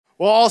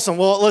Well, awesome.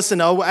 Well, listen,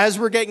 as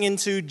we're getting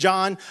into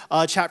John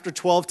chapter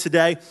 12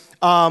 today,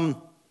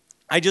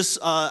 I just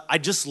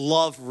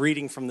love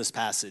reading from this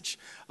passage.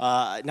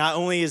 Not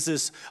only is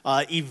this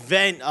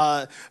event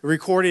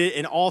recorded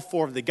in all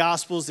four of the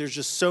Gospels, there's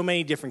just so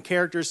many different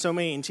characters, so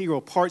many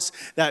integral parts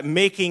that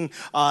making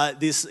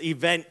this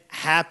event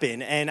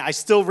happen. And I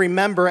still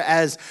remember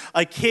as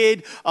a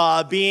kid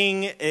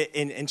being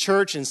in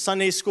church and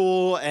Sunday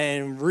school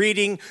and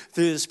reading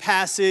through this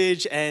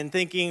passage and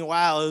thinking,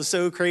 wow, it was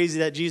so crazy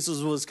that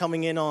Jesus was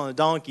coming in on a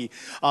donkey.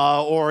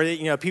 Or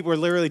people were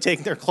literally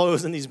taking their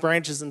clothes and these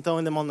branches and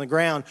throwing them on the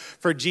ground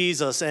for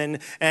Jesus. And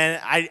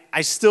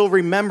I still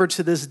remember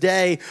to this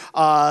day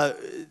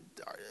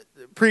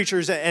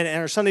preachers and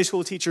our Sunday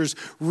school teachers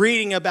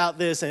reading about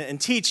this and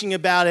teaching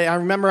about it. I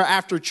remember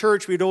after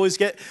church, we'd always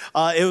get,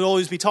 it would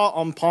always be taught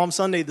on Palm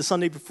Sunday, the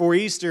Sunday before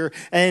Easter,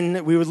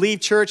 and we would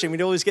leave church and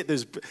we'd always get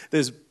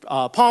those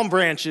palm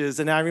branches.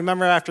 And I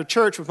remember after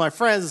church with my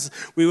friends,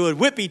 we would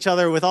whip each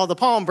other with all the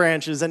palm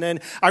branches. And then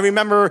I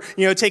remember,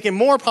 taking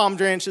more palm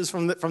branches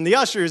from the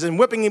ushers and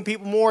whipping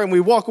people more, and we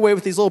walk away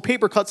with these little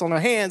paper cuts on our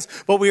hands,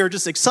 but we were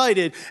just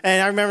excited.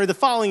 And I remember the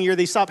following year,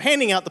 they stopped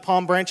handing out the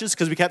palm branches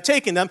because we kept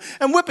taking them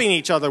and whipping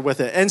each other with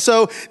it. And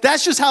so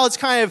that's just how it's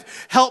kind of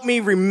helped me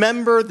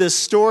remember this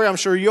story. I'm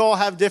sure you all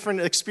have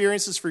different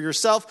experiences for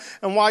yourself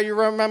and why you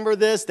remember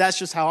this. That's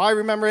just how I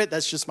remember it.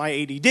 That's just my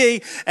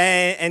ADD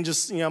and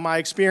just, my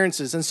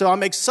experiences. And so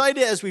I'm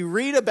excited as we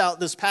read about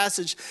this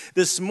passage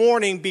this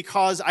morning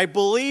because I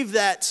believe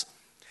that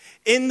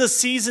in the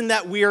season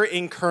that we are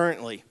in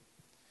currently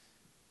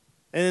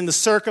and in the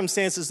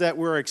circumstances that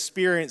we're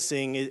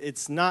experiencing,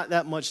 it's not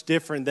that much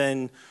different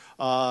than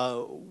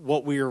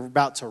what we are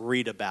about to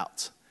read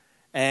about.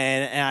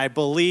 And I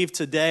believe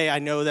today, I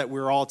know that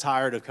we're all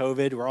tired of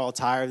COVID. We're all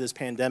tired of this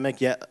pandemic,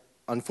 yet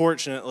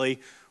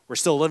unfortunately, we're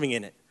still living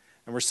in it.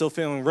 And we're still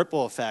feeling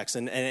ripple effects,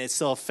 and it's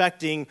still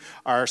affecting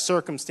our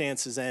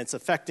circumstances, and it's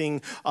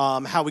affecting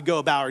how we go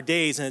about our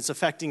days, and it's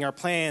affecting our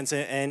plans.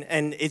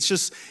 And it's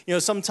just,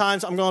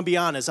 sometimes I'm going to be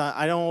honest,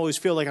 I don't always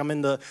feel like I'm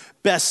in the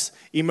best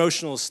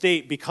emotional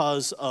state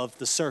because of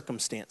the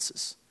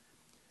circumstances.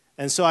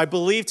 And so I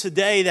believe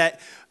today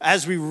that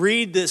as we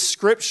read this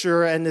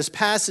scripture and this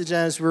passage,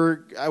 as we're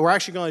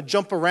actually going to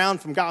jump around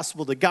from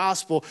gospel to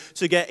gospel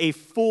to get a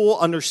full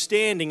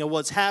understanding of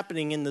what's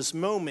happening in this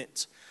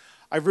moment,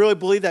 I really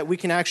believe that we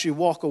can actually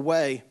walk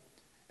away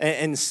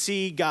and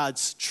see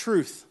God's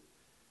truth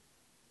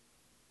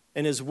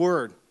in His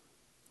Word.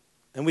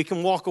 And we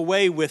can walk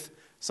away with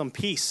some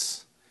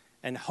peace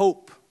and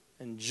hope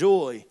and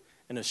joy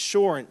and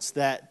assurance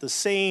that the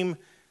same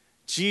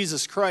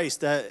Jesus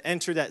Christ that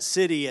entered that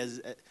city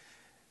as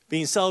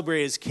being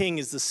celebrated as king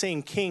is the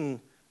same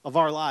king of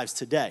our lives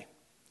today.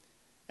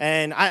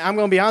 And I'm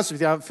going to be honest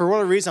with you, for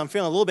whatever reason, I'm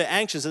feeling a little bit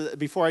anxious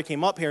before I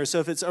came up here. So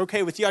if it's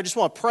okay with you, I just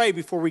want to pray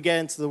before we get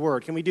into the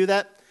Word. Can we do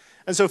that?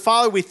 And so,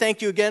 Father, we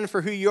thank you again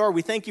for who you are.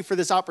 We thank you for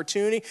this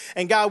opportunity.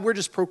 And God, we're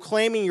just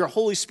proclaiming your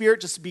Holy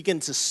Spirit just to begin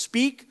to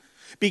speak,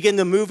 begin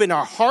to move in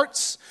our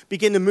hearts,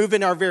 begin to move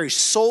in our very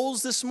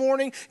souls this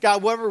morning.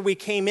 God, whatever we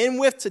came in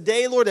with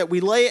today, Lord, that we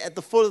lay it at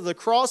the foot of the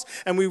cross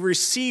and we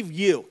receive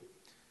you.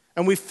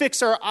 And we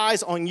fix our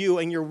eyes on you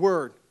and your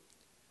word.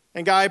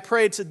 And God, I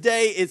pray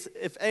today,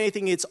 if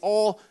anything, it's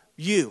all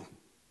you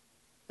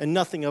and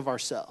nothing of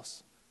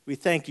ourselves. We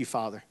thank you,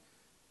 Father.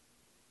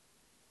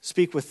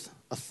 Speak with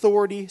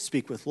authority,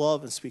 speak with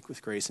love, and speak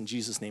with grace. In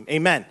Jesus' name,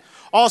 amen.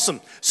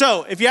 Awesome.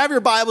 So if you have your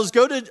Bibles,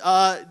 go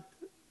to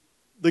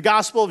the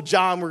Gospel of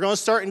John. We're going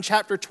to start in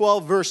chapter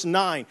 12, verse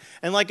 9.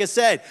 And like I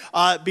said,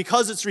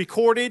 because it's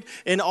recorded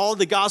in all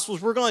the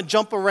Gospels, we're going to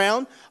jump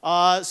around.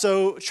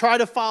 So try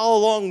to follow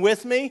along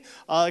with me.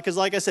 Because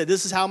like I said,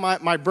 this is how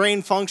my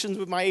brain functions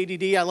with my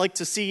ADD. I like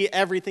to see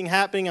everything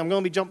happening. I'm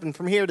going to be jumping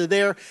from here to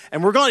there.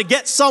 And we're going to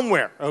get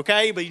somewhere,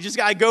 okay? But you just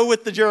got to go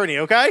with the journey,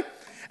 okay?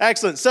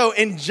 Excellent. So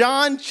in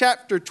John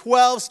chapter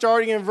 12,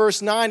 starting in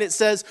verse 9, it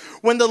says,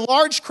 when the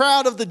large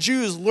crowd of the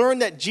Jews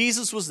learned that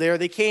Jesus was there,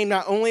 they came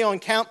not only on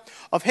account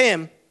of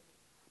him,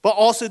 but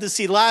also to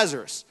see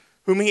Lazarus,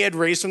 whom he had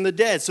raised from the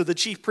dead. So the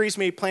chief priests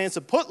made plans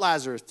to put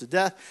Lazarus to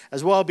death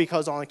as well,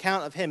 because on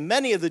account of him,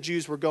 many of the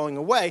Jews were going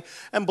away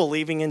and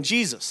believing in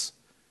Jesus.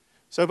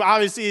 So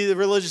obviously the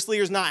religious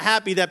leaders not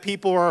happy that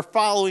people are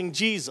following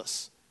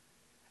Jesus.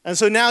 And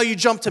so now you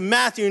jump to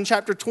Matthew in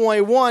chapter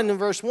 21, in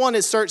verse 1,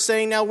 it starts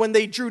saying, now when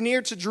they drew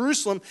near to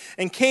Jerusalem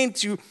and came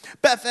to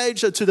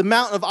Bethphage, to the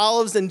Mount of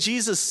Olives, then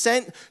Jesus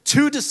sent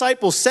 2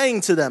 disciples,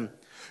 saying to them,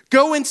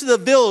 go into the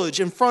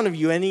village in front of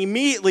you, and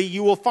immediately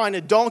you will find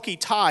a donkey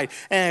tied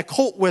and a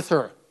colt with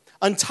her.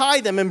 Untie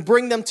them and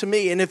bring them to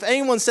me. And if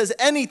anyone says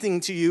anything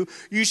to you,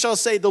 you shall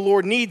say the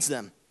Lord needs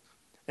them,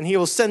 and he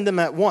will send them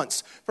at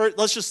once.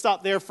 Let's just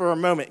stop there for a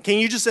moment. Can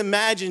you just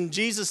imagine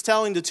Jesus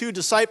telling the 2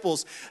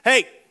 disciples,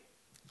 hey,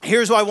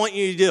 here's what I want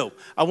you to do.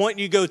 I want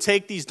you to go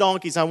take these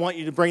donkeys. I want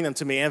you to bring them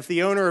to me. And if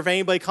the owner, if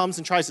anybody comes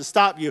and tries to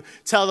stop you,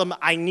 tell them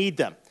I need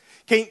them.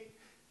 Can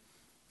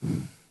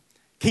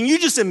you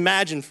just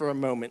imagine for a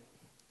moment?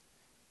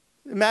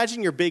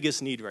 Imagine your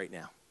biggest need right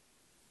now.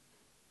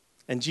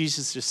 And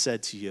Jesus just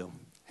said to you,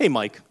 hey,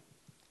 Mike.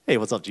 Hey,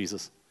 what's up,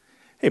 Jesus?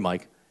 Hey,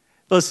 Mike.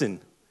 Listen,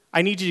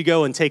 I need you to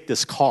go and take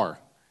this car.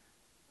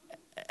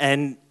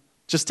 And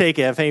just take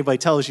it. If anybody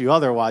tells you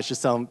otherwise,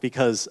 just tell them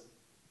because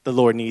the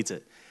Lord needs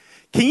it.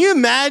 Can you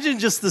imagine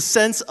just the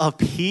sense of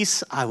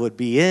peace I would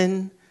be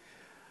in?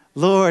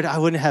 Lord, I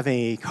wouldn't have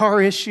any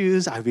car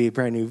issues. I'd be a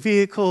brand new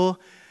vehicle.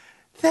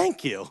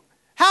 Thank you.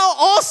 How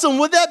awesome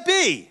would that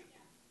be?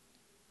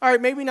 All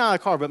right, maybe not a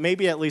car, but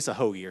maybe at least a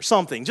hoagie or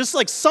something. Just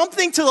like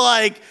something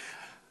to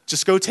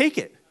just go take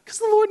it. Because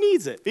the Lord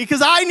needs it.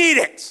 Because I need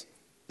it.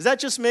 Is that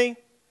just me?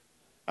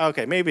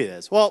 Okay, maybe it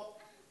is. Well,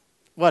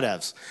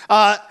 whatevs.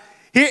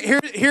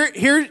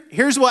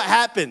 Here's what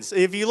happens.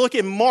 If you look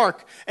at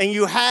Mark and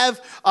you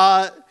have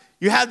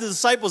the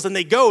disciples and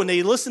they go and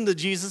they listen to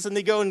Jesus and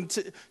they go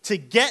to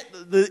get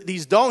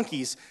these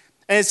donkeys.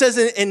 And it says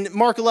in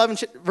Mark 11,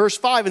 verse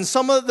 5, and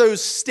some of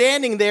those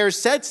standing there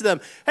said to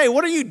them, hey,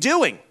 what are you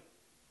doing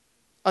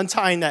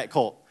untying that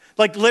colt?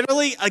 Like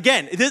literally,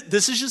 again,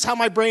 this is just how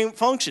my brain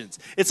functions.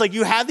 It's like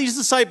you have these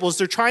disciples,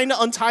 they're trying to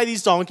untie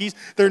these donkeys.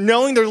 They're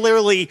knowing they're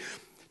literally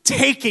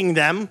taking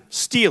them,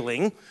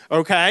 stealing,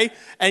 okay?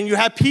 And you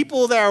have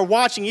people that are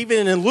watching.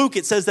 Even in Luke,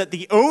 it says that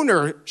the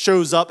owner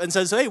shows up and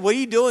says, hey, what are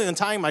you doing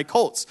untying my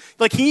colts?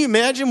 Like, can you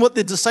imagine what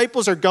the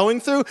disciples are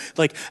going through?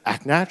 Like,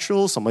 act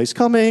natural, somebody's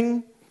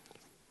coming.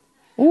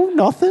 Oh,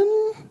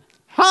 nothing?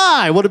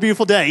 Hi, what a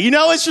beautiful day. You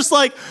know, it's just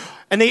like,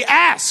 and they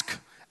ask,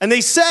 and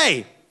they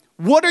say,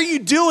 what are you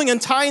doing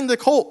untying the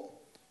colt?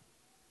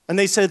 And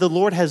they say, the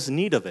Lord has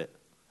need of it.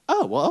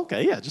 Oh, well,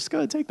 okay, yeah, just go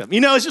ahead and take them. You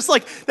know, it's just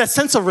like that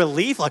sense of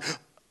relief, like,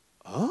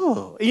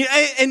 oh.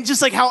 And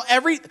just like how I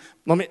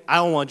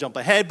don't want to jump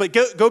ahead, but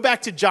go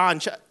back to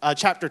John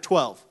chapter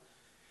 12.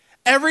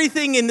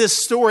 Everything in this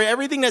story,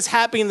 everything that's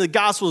happening in the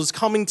gospel is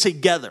coming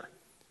together.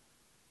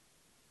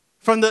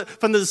 From the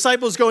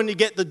disciples going to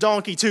get the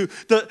donkey to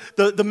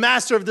the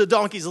master of the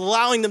donkeys,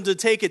 allowing them to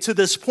take it to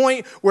this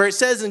point where it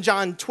says in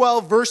John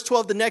 12, verse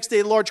 12, the next day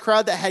a large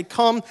crowd that had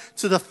come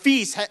to the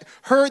feast had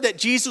heard that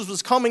Jesus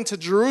was coming to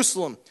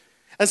Jerusalem.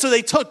 And so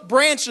they took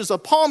branches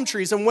of palm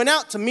trees and went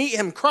out to meet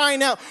him,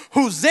 crying out,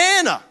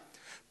 Hosanna!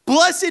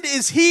 Blessed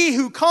is he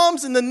who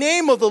comes in the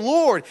name of the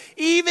Lord,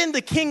 even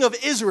the King of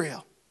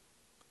Israel.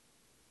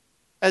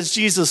 As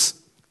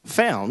Jesus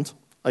found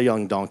a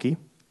young donkey,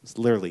 it's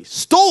literally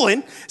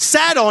stolen,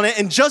 sat on it,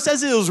 and just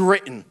as it was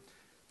written,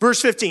 verse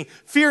 15,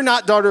 fear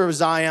not, daughter of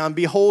Zion,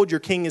 behold,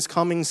 your king is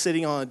coming,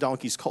 sitting on a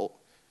donkey's colt.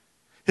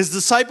 His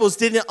disciples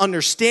didn't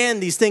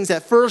understand these things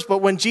at first, but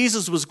when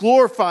Jesus was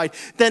glorified,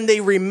 then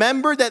they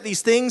remembered that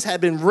these things had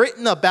been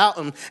written about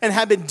him and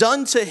had been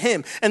done to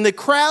him. And the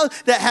crowd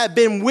that had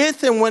been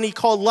with him when he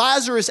called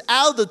Lazarus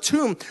out of the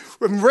tomb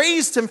and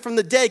raised him from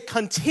the dead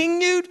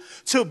continued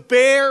to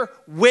bear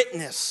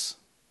witness.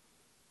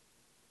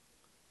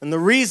 And the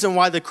reason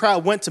why the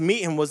crowd went to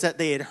meet him was that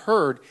they had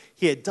heard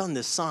he had done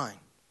this sign.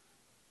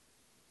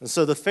 And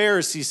so the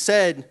Pharisees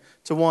said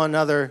to one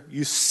another,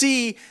 you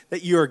see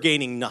that you are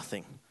gaining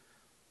nothing.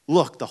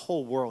 Look, the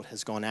whole world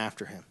has gone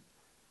after him.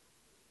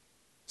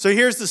 So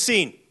here's the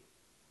scene.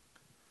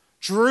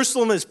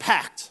 Jerusalem is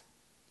packed.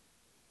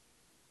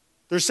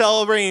 They're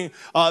celebrating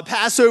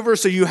Passover,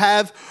 so you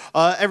have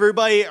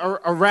everybody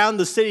around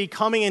the city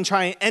coming and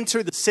trying to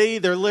enter the city.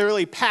 They're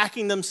literally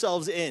packing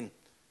themselves in.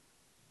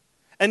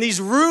 And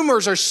these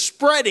rumors are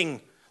spreading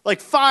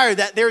like fire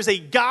that there's a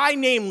guy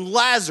named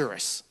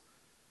Lazarus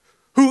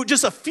who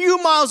just a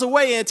few miles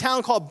away in a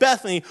town called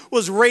Bethany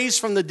was raised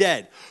from the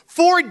dead.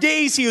 4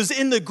 days he was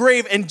in the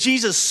grave and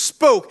Jesus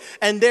spoke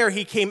and there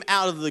he came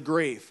out of the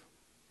grave.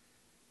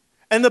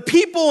 And the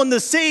people in the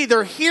city,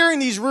 they're hearing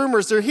these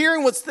rumors. They're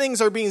hearing what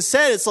things are being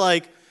said. It's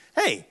like,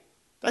 hey,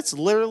 that's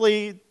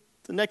literally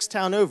the next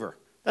town over.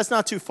 That's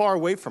not too far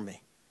away from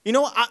me. You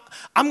know what?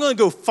 I'm going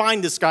to go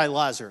find this guy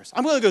Lazarus.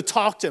 I'm going to go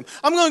talk to him.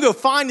 I'm going to go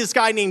find this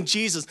guy named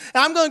Jesus.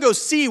 And I'm going to go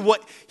see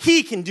what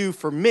he can do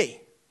for me.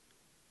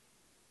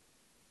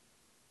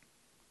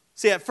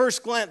 See, at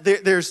first glance,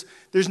 there's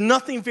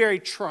nothing very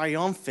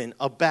triumphant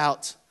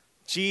about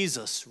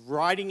Jesus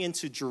riding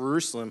into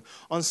Jerusalem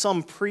on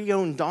some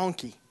pre-owned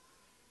donkey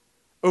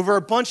over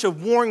a bunch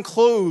of worn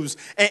clothes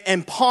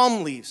and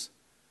palm leaves.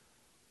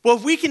 Well,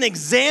 if we can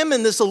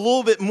examine this a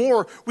little bit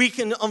more, we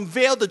can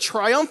unveil the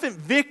triumphant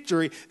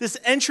victory this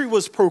entry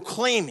was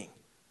proclaiming.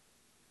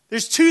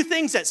 There's two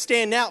things that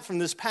stand out from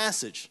this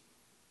passage.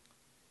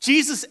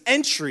 Jesus'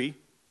 entry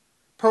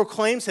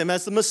proclaims him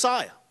as the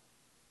Messiah.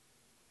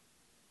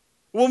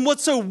 Well,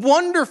 what's so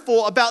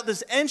wonderful about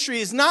this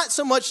entry is not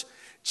so much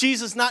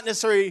Jesus, not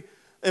necessarily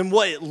in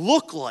what it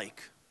looked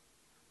like,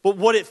 but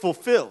what it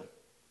fulfilled.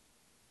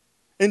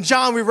 In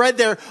John, we read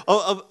there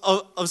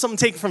of something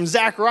taken from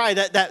Zechariah.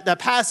 That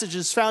passage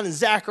is found in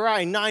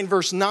Zechariah 9,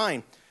 verse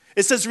 9.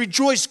 It says,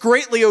 rejoice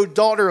greatly, O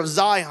daughter of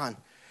Zion.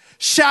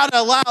 Shout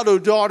aloud, O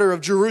daughter of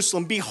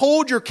Jerusalem.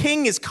 Behold, your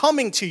king is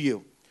coming to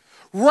you.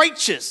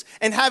 Righteous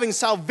and having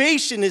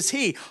salvation is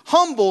he,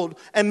 humbled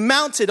and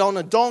mounted on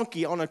a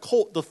donkey, on a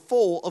colt, the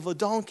foal of a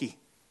donkey.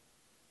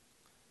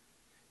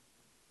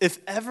 If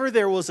ever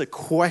there was a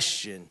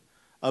question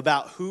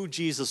about who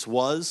Jesus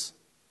was,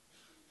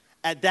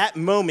 at that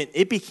moment,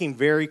 it became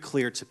very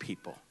clear to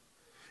people.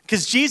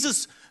 Because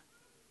Jesus,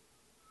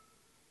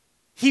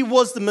 he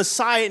was the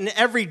Messiah, and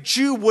every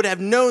Jew would have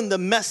known the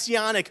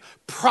messianic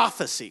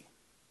prophecy.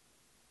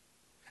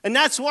 And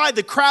that's why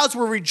the crowds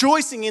were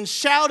rejoicing and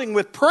shouting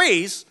with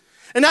praise.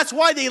 And that's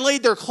why they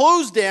laid their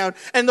clothes down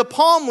and the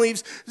palm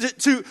leaves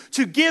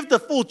to give the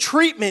full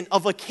treatment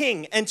of a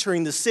king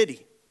entering the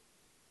city.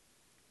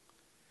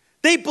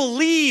 They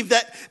believed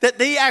that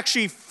they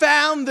actually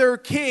found their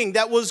king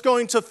that was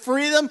going to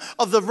free them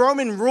of the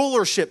Roman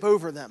rulership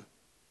over them.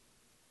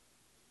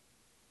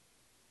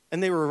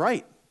 And they were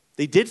right.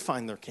 They did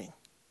find their king.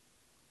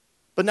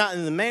 But not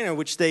in the manner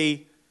which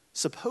they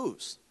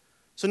supposed.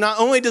 So not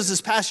only does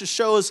this passage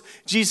show us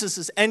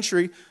Jesus'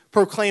 entry,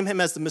 proclaim him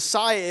as the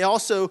Messiah, it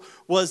also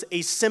was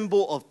a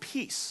symbol of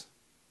peace.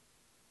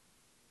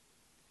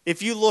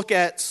 If you look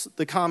at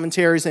the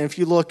commentaries and if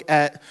you look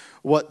at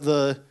what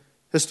the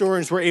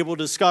historians were able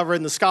to discover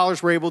and the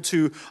scholars were able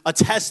to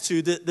attest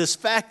to, this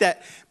fact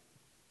that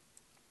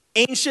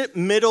ancient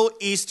Middle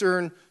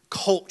Eastern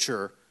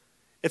culture,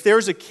 if there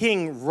was a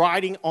king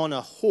riding on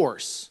a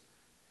horse,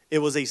 it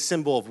was a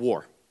symbol of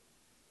war.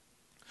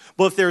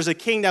 But if there was a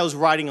king that was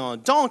riding on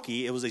a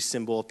donkey, it was a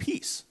symbol of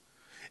peace.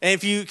 And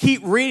if you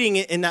keep reading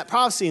it in that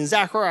prophecy in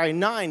Zechariah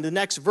 9, the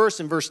next verse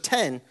in verse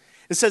 10,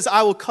 it says,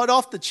 I will cut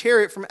off the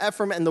chariot from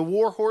Ephraim and the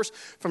war horse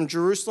from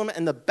Jerusalem,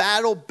 and the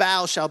battle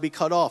bow shall be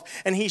cut off.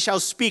 And he shall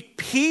speak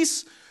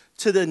peace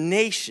to the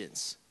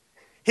nations.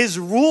 His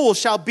rule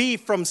shall be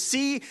from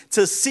sea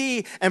to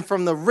sea and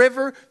from the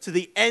river to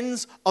the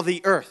ends of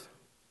the earth.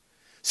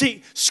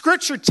 See,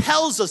 Scripture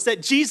tells us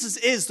that Jesus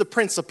is the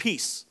Prince of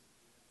Peace.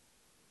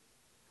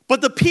 But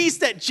the peace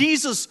that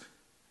Jesus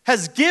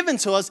has given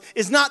to us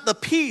is not the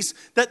peace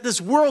that this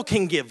world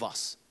can give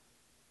us.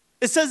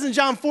 It says in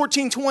John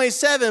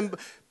 14:27,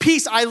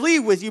 peace I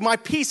leave with you, my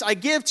peace I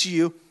give to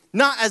you,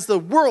 not as the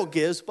world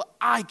gives, but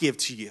I give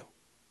to you.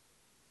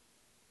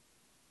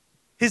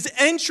 His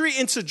entry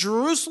into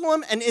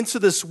Jerusalem and into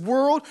this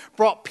world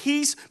brought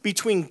peace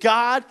between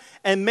God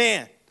and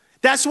man.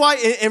 That's why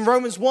in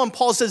Romans 1,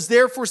 Paul says,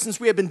 therefore, since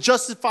we have been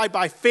justified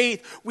by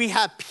faith, we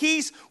have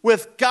peace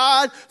with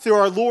God through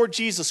our Lord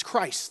Jesus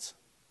Christ.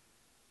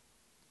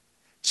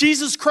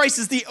 Jesus Christ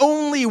is the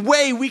only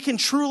way we can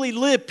truly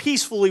live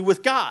peacefully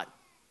with God.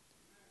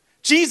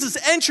 Jesus'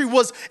 entry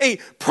was a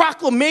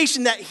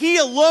proclamation that he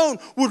alone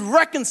would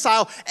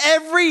reconcile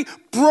every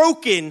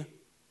broken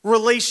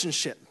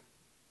relationship.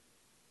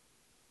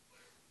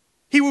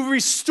 He would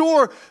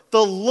restore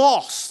the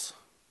lost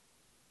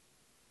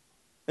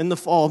in the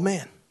fall of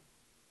man.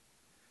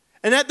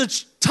 And at the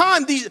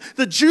time,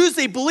 the Jews,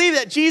 they believed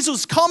that Jesus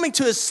was coming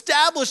to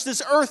establish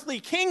this earthly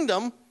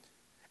kingdom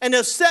and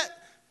to set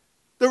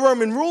the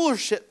Roman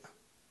rulership.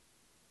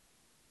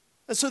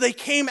 And so they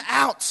came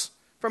out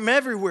from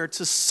everywhere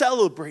to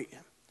celebrate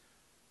him.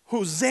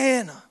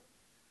 Hosanna.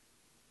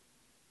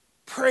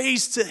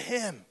 Praise to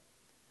him,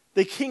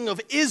 the King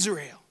of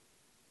Israel.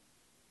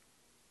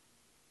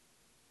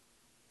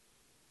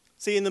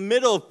 See, in the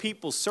middle of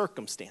people's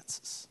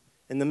circumstances,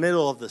 in the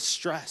middle of the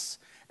stress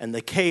and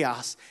the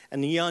chaos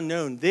and the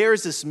unknown,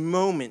 there's this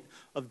moment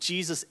of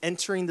Jesus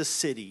entering the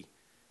city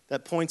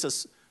that points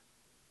us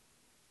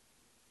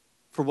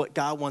for what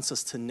God wants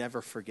us to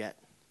never forget.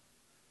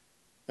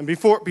 And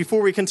before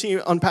we continue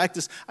to unpack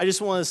this, I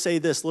just want to say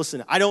this.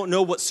 Listen, I don't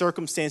know what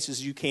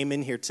circumstances you came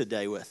in here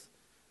today with.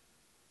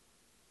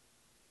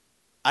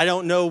 I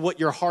don't know what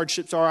your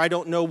hardships are. I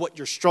don't know what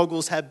your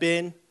struggles have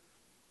been.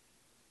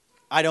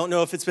 I don't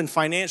know if it's been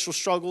financial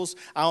struggles.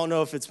 I don't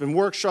know if it's been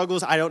work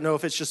struggles. I don't know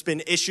if it's just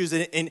been issues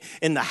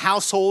in the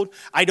household.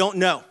 I don't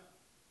know.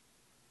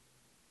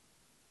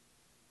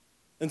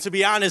 And to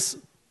be honest,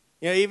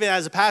 even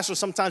as a pastor,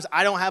 sometimes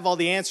I don't have all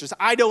the answers.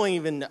 I don't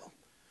even know.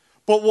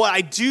 But what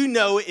I do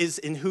know is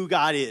in who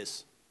God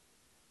is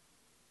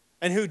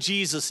and who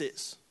Jesus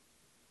is.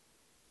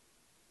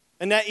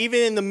 And that even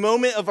in the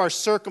moment of our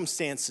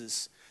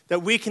circumstances,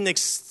 that we can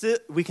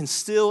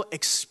still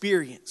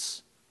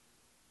experience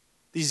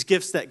these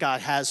gifts that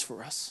God has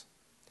for us.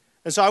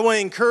 And so I want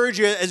to encourage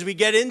you as we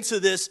get into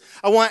this,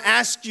 I want to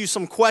ask you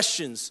some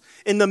questions.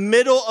 In the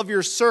middle of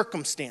your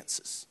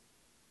circumstances,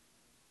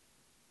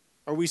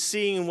 are we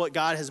seeing what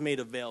God has made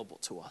available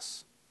to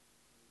us?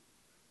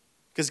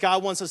 Because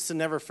God wants us to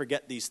never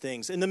forget these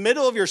things. In the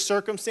middle of your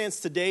circumstance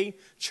today,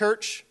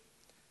 church,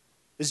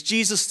 is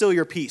Jesus still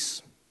your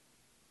peace?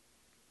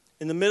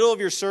 In the middle of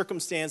your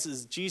circumstances,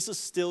 is Jesus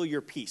still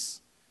your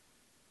peace?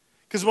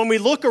 Because when we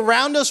look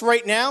around us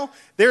right now,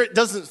 it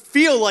doesn't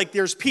feel like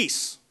there's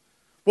peace.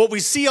 What we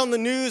see on the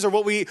news or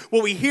what we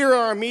hear on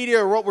our media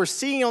or what we're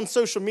seeing on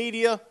social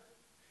media,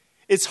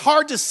 it's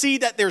hard to see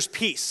that there's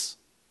peace.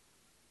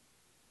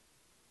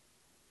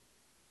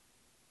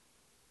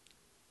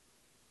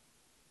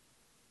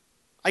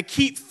 I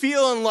keep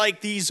feeling like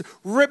these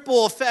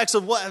ripple effects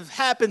of what have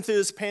happened through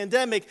this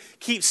pandemic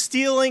keep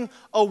stealing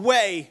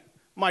away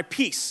my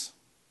peace.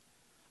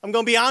 I'm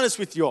going to be honest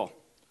with you all.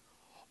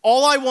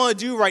 All I want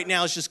to do right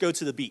now is just go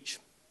to the beach.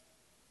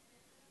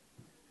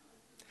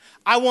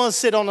 I want to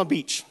sit on a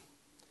beach.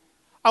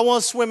 I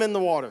want to swim in the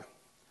water.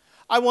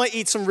 I want to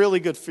eat some really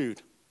good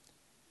food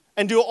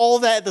and do all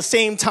that at the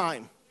same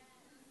time.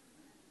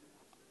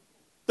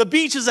 The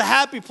beach is a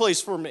happy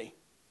place for me.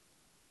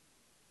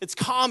 It's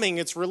calming,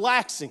 it's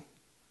relaxing.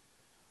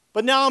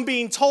 But now I'm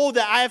being told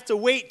that I have to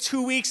wait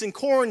 2 weeks in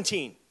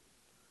quarantine.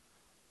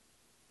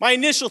 My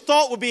initial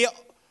thought would be,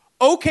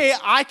 okay,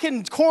 I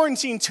can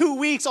quarantine 2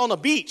 weeks on a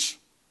beach.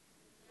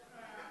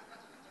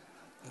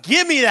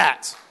 Give me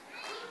that.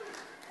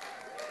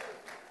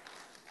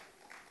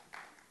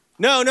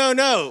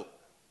 No.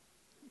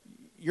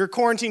 You're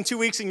quarantined 2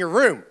 weeks in your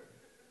room.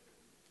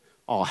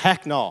 Oh,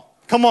 heck no.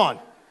 Come on.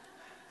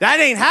 That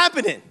ain't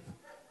happening.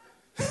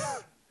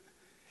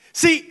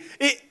 See,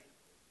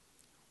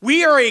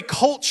 we are a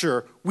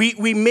culture,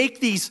 we make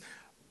these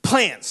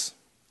plans.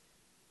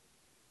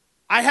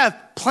 I have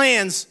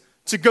plans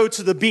to go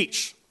to the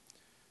beach.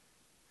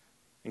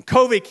 And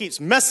COVID keeps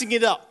messing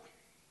it up.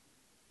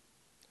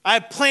 I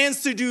have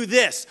plans to do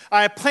this.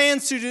 I have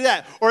plans to do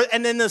that.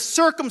 And then the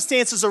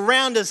circumstances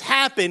around us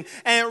happen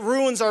and it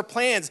ruins our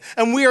plans.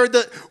 And we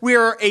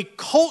are a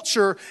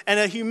culture and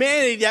a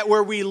humanity that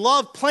where we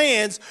love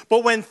plans,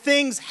 but when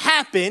things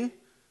happen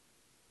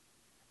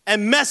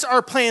and mess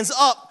our plans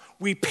up,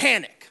 we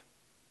panic.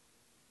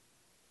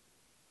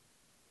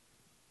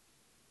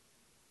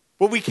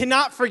 But we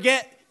cannot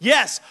forget,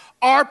 yes,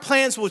 our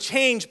plans will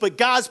change, but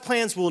God's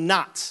plans will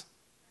not.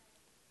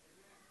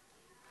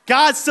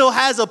 God still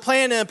has a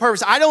plan and a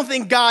purpose. I don't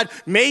think God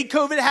made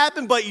COVID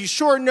happen, but you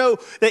sure know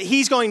that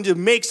he's going to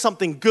make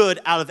something good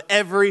out of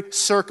every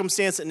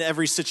circumstance and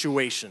every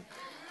situation.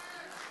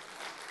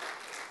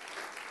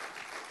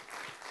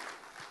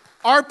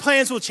 Our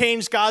plans will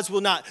change, God's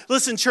will not.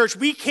 Listen, church,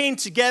 we came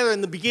together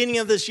in the beginning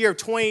of this year of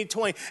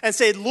 2020 and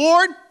said,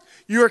 Lord,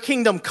 your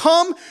kingdom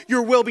come,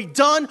 your will be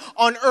done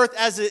on earth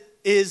as it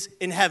is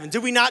in heaven.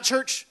 Did we not,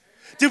 church?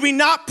 Did we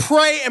not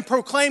pray and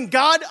proclaim,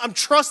 God, I'm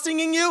trusting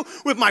in you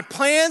with my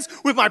plans,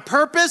 with my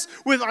purpose,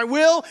 with my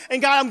will,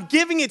 and God, I'm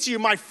giving it to you,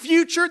 my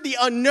future, the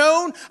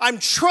unknown, I'm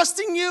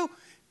trusting you.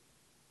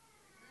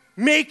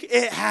 Make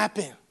it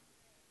happen.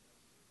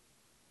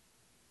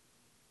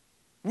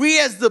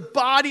 We as the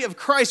body of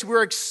Christ,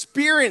 we're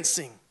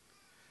experiencing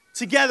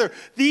together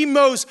the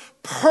most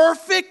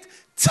perfect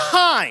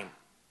time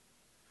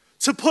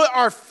to put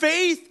our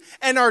faith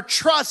and our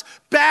trust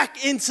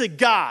back into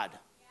God.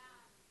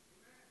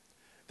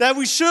 That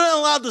we shouldn't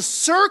allow the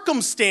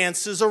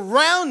circumstances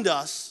around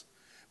us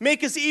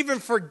make us even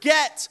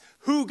forget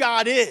who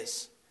God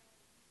is.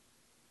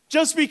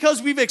 Just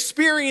because we've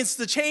experienced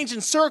the change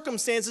in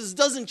circumstances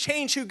doesn't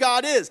change who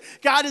God is.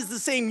 God is the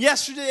same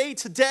yesterday,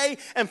 today,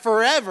 and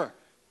forever.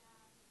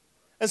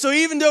 And so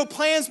even though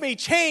plans may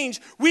change,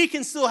 we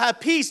can still have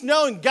peace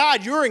knowing,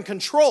 God, you're in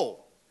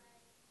control.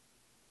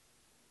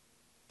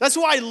 That's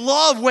why I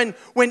love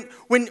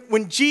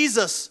when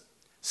Jesus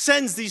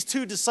sends these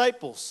two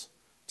disciples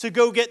to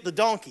go get the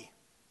donkey.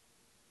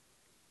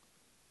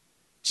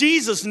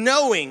 Jesus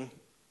knowing,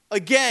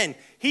 again,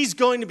 he's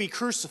going to be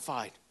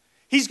crucified.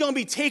 He's going to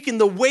be taking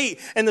the weight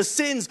and the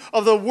sins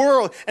of the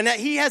world, and that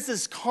he has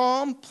this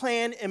calm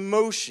plan in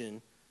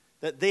motion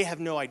that they have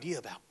no idea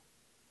about.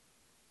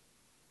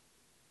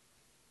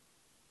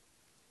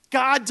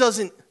 God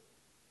doesn't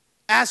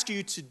ask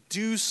you to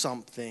do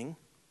something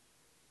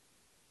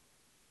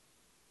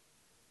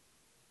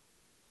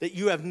that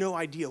you have no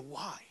idea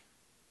why.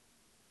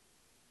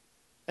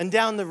 And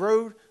down the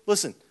road,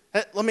 listen,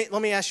 let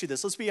me ask you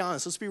this. Let's be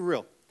honest. Let's be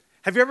real.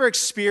 Have you ever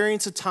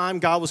experienced a time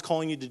God was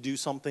calling you to do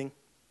something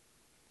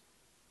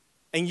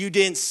and you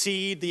didn't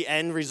see the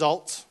end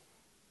result?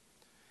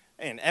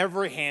 And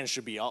every hand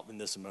should be up in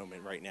this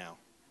moment right now.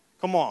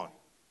 Come on.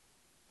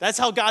 That's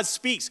how God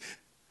speaks.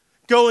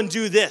 Go and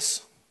do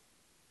this.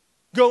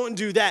 Go and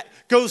do that.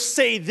 Go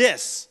say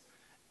this.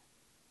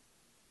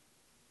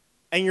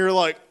 And you're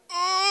like,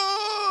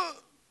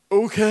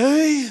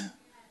 okay.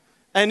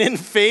 And in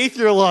faith,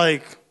 you're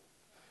like,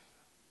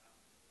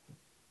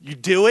 you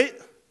do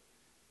it.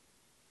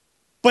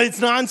 But it's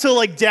not until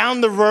like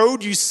down the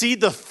road you see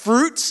the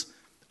fruits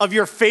of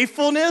your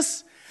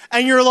faithfulness.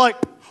 And you're like,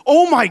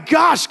 oh my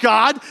gosh,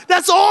 God,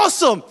 that's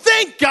awesome.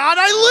 Thank God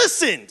I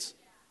listened.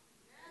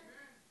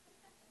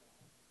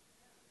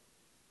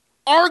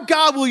 Our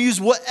God will use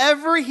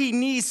whatever he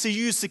needs to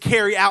use to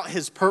carry out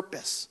his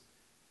purpose.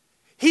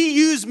 He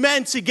used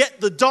men to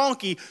get the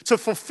donkey to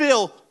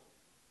fulfill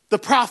the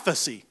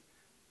prophecy.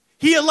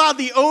 He allowed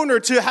the owner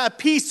to have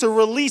peace to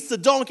release the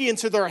donkey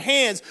into their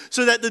hands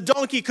so that the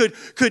donkey could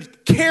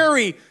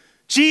carry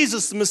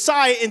Jesus, the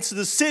Messiah, into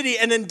the city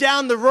and then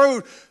down the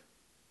road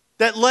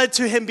that led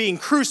to him being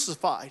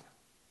crucified.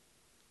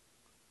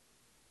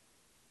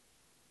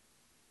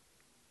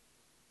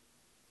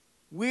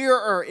 We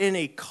are in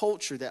a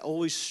culture that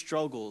always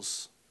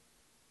struggles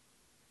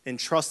in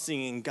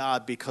trusting in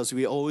God because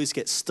we always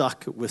get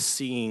stuck with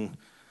seeing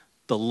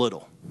the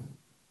little.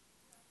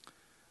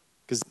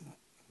 Because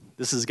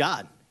this is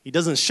God. He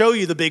doesn't show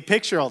you the big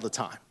picture all the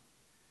time.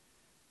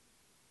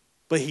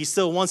 But he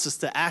still wants us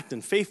to act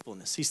in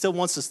faithfulness. He still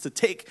wants us to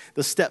take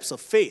the steps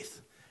of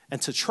faith and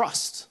to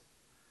trust.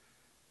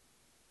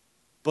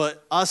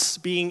 But us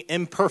being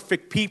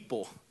imperfect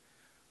people,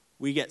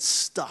 we get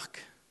stuck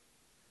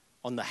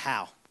on the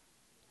how.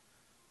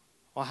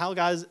 Well,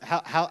 how's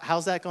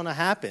that going to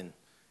happen?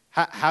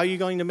 How are you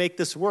going to make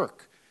this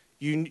work?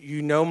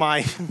 You know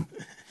my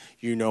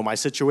you know my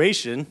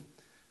situation.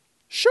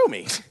 Show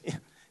me.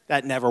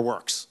 That never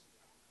works.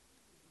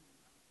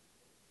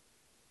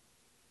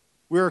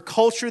 We're a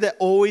culture that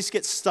always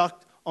gets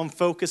stuck on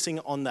focusing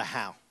on the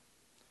how.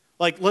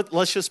 Like,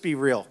 let's just be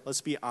real.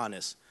 Let's be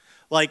honest.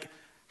 Like,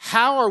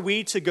 how are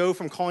we to go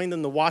from calling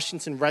them the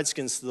Washington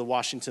Redskins to the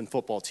Washington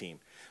football team?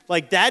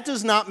 Like, that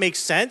does not make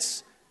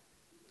sense.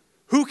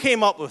 Who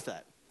came up with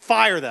that?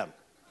 Fire them.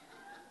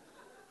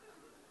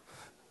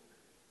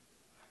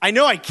 I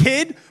know I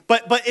kid,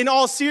 but in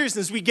all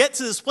seriousness, we get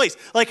to this place.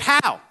 Like,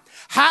 how?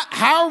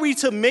 How are we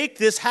to make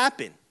this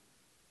happen?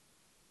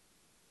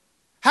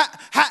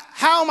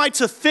 How am I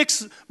to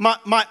fix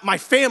my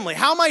family?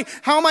 How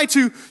am I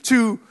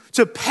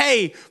to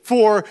pay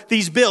for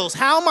these bills?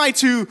 How am I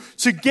to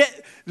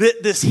get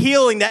this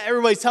healing that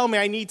everybody's telling me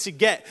I need to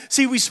get?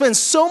 See, we spend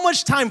so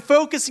much time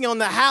focusing on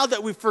the how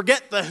that we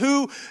forget the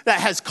who that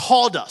has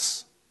called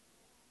us.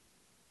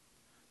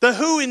 The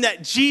who in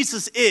that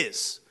Jesus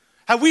is.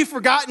 Have we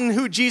forgotten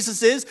who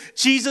Jesus is?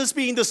 Jesus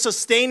being the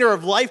sustainer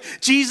of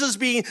life. Jesus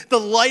being the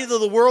light of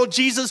the world.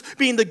 Jesus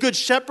being the good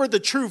shepherd, the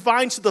true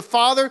vine to the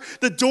Father,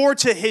 the door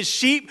to his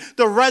sheep,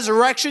 the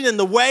resurrection and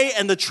the way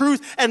and the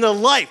truth and the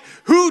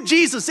life. Who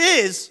Jesus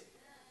is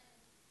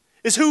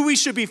who we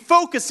should be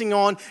focusing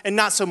on and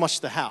not so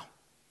much the how.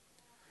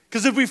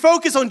 Because if we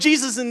focus on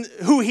Jesus and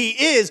who he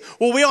is,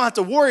 well, we don't have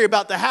to worry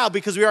about the how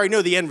because we already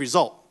know the end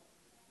result.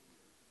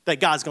 That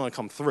God's going to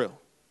come through.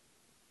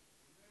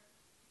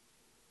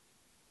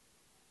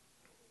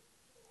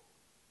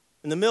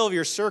 In the middle of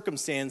your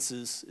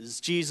circumstances, is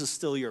Jesus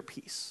still your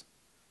peace?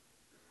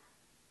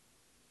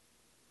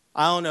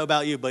 I don't know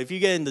about you, but if you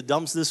get in the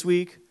dumps this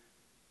week,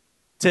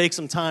 take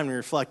some time to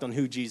reflect on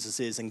who Jesus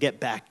is and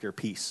get back your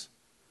peace.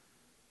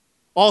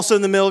 Also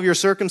in the middle of your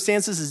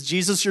circumstances, is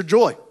Jesus your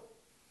joy?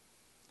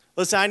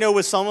 Listen, I know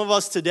with some of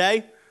us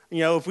today,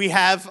 if we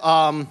have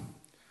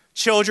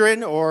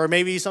children, or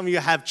maybe some of you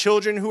have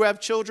children who have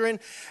children,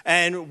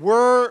 and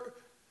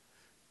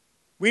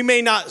we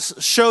may not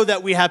show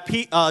that we have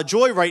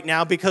joy right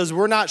now because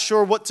we're not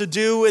sure what to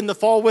do in the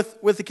fall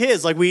with the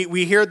kids. Like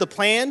we hear the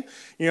plan,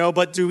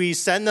 but do we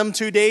send them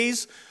 2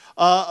 days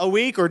a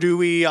week, or do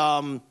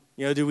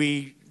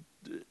we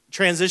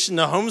transition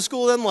to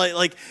homeschool them?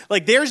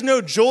 Like there's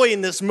no joy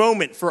in this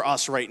moment for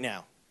us right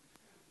now.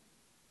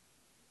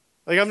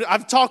 Like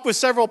I've talked with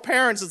several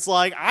parents. It's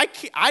like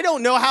I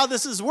don't know how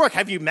this is work.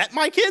 Have you met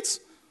my kids?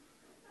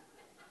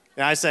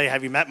 And I say,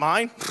 have you met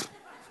mine?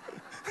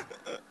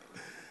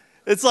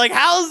 It's like,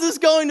 how is this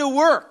going to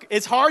work?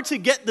 It's hard to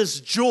get this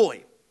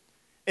joy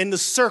in the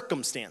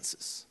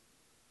circumstances.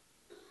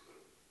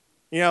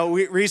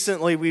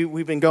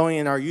 We've been going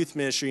in our youth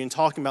ministry and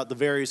talking about the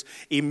various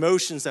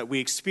emotions that we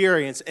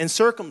experience and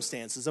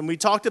circumstances. And we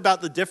talked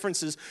about the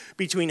differences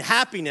between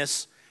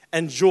happiness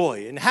and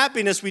joy. And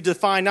happiness we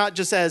define not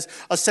just as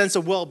a sense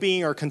of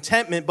well-being or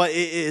contentment, but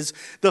it is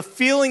the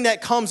feeling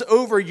that comes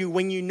over you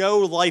when you know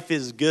life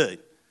is good.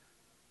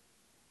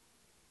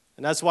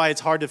 And that's why it's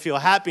hard to feel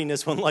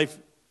happiness when life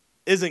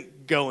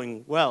isn't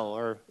going well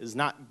or is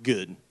not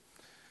good.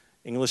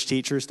 English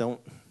teachers, don't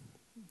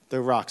throw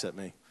rocks at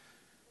me.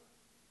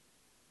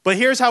 But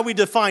here's how we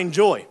define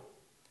joy.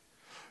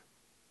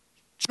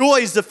 Joy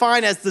is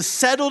defined as the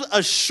settled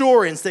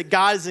assurance that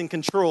God is in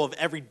control of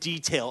every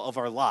detail of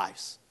our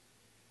lives.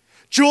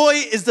 Joy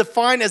is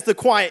defined as the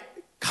quiet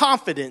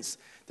confidence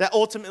that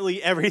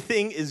ultimately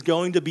everything is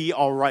going to be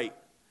all right.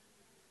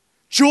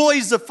 Joy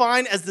is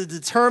defined as the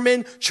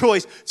determined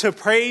choice to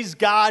praise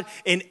God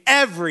in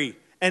every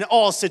and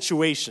all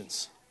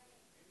situations.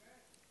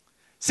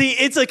 See,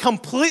 it's a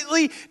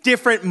completely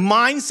different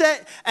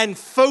mindset and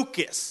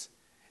focus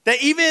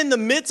that even in the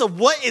midst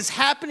of what is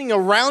happening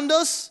around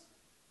us,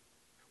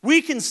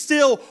 we can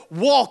still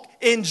walk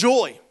in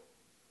joy.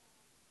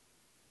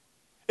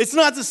 It's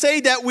not to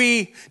say that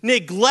we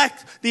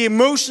neglect the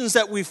emotions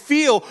that we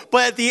feel,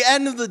 but at the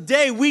end of the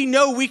day, we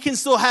know we can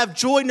still have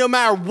joy no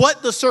matter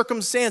what the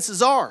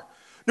circumstances are,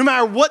 no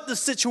matter what the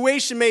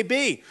situation may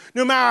be,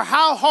 no matter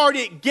how hard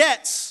it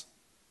gets.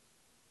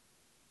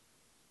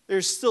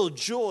 There's still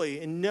joy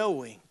in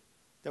knowing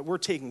that we're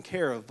taken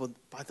care of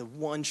by the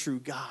one true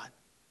God.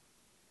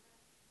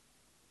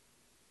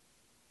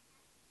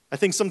 I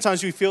think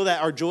sometimes we feel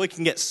that our joy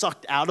can get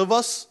sucked out of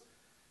us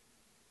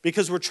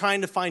because we're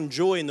trying to find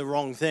joy in the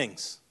wrong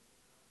things.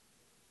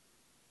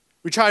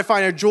 We try to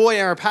find our joy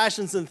and our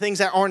passions in things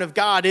that aren't of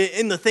God,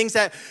 in the things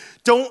that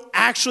don't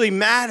actually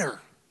matter,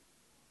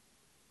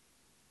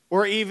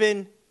 or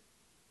even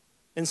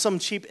in some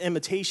cheap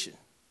imitation.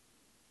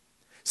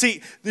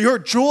 See, your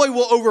joy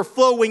will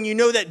overflow when you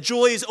know that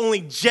joy is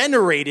only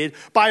generated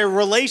by a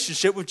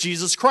relationship with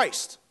Jesus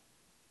Christ.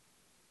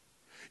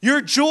 Your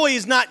joy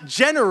is not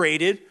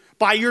generated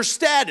by your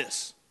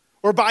status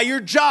or by your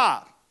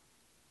job.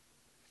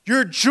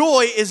 Your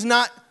joy is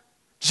not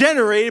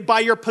generated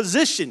by your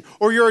position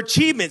or your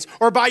achievements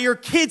or by your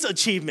kids'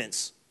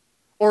 achievements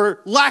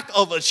or lack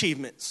of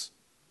achievements.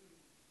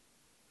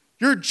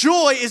 Your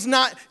joy is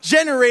not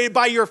generated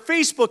by your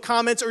Facebook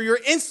comments or your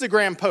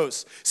Instagram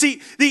posts.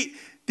 See,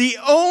 the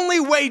only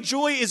way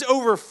joy is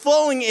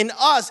overflowing in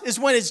us is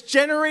when it's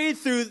generated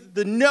through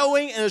the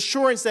knowing and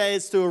assurance that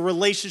it's through a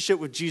relationship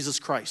with Jesus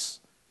Christ.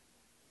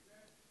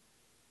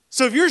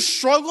 So if you're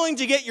struggling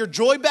to get your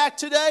joy back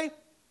today,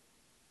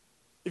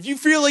 if you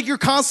feel like you're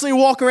constantly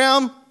walking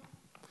around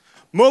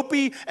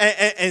mopey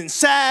and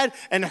sad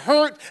and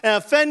hurt and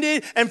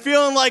offended and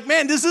feeling like,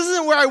 man, this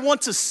isn't where I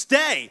want to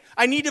stay.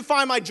 I need to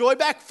find my joy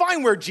back.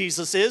 Find where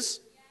Jesus is.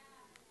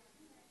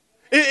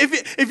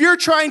 If you're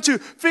trying to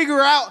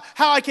figure out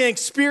how I can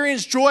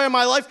experience joy in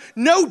my life,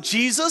 know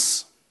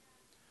Jesus.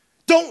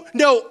 Don't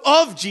know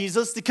of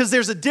Jesus, because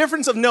there's a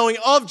difference of knowing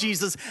of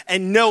Jesus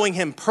and knowing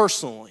him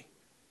personally.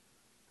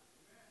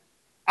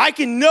 I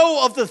can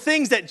know of the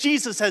things that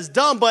Jesus has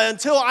done, but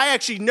until I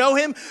actually know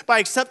him by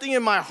accepting him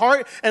in my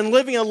heart and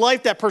living a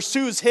life that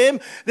pursues him,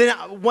 then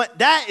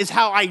that is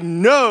how I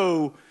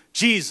know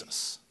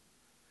Jesus.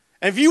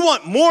 And if you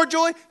want more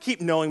joy,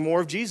 keep knowing more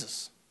of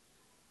Jesus.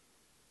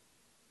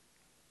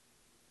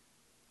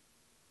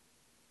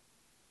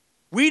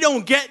 We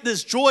don't get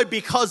this joy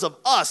because of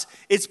us.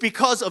 It's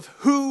because of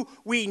who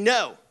we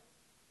know.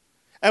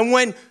 And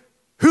when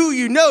who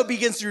you know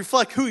begins to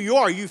reflect who you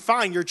are, you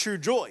find your true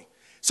joy.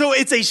 So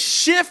it's a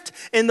shift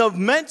in the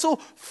mental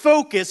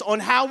focus on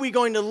how we're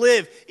going to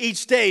live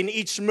each day and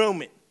each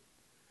moment.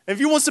 And if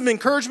you want some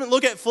encouragement,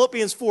 look at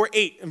Philippians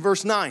 4:8 and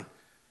verse 9.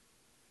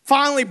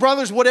 Finally,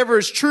 brothers, whatever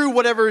is true,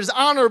 whatever is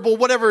honorable,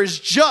 whatever is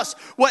just,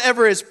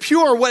 whatever is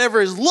pure,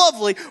 whatever is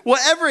lovely,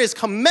 whatever is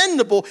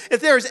commendable, if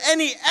there is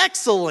any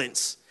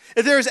excellence,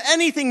 if there is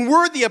anything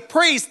worthy of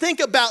praise, think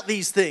about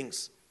these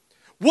things.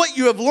 What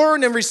you have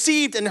learned and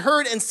received and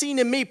heard and seen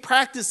in me,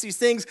 practice these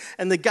things,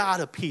 and the God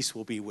of peace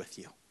will be with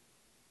you.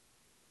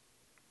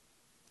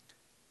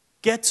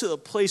 Get to a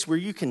place where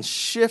you can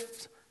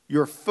shift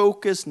your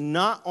focus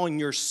not on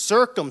your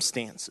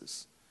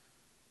circumstances,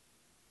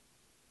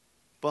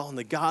 but on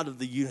the God of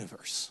the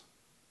universe.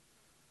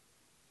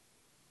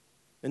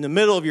 In the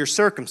middle of your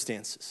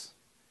circumstances,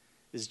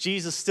 is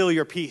Jesus still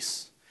your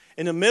peace?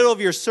 In the middle of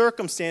your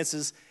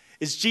circumstances,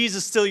 is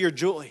Jesus still your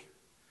joy?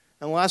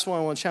 And the last one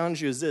I want to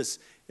challenge you is this.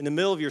 In the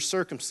middle of your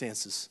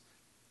circumstances,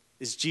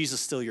 is Jesus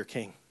still your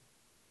king?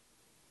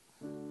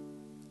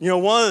 You know,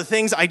 one of the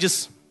things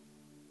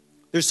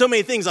there's so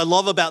many things I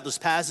love about this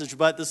passage,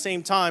 but at the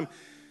same time,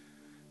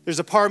 there's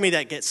a part of me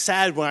that gets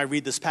sad when I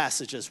read this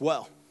passage as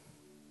well.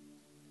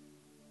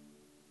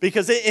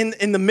 Because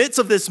in the midst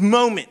of this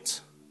moment,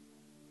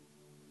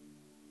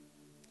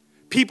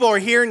 people are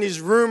hearing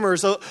these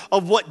rumors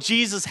of what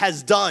Jesus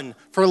has done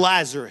for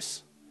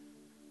Lazarus.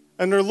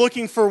 And they're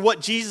looking for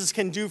what Jesus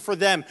can do for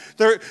them.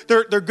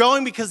 They're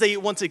going because they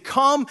want to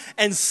come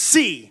and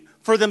see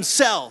for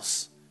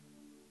themselves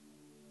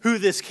who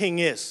this king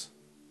is.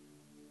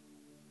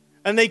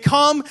 And they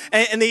come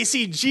and they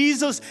see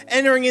Jesus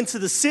entering into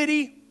the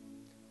city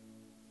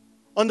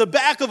on the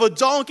back of a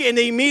donkey, and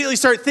they immediately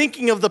start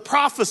thinking of the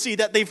prophecy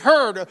that they've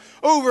heard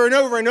over and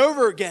over and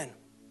over again.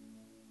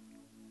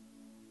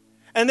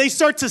 And they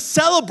start to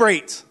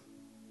celebrate.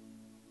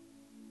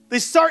 They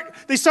start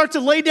to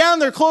lay down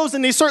their clothes,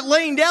 and they start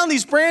laying down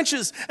these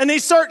branches, and they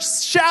start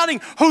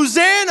shouting,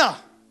 Hosanna!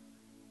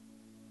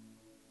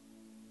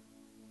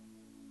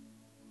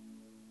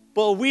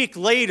 But a week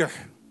later,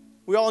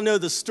 we all know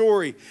the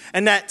story,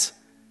 and that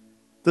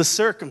the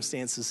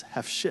circumstances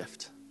have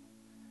shifted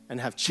and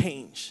have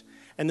changed.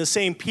 And the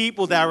same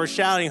people that were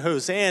shouting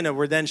Hosanna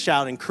were then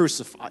shouting,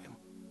 crucify him.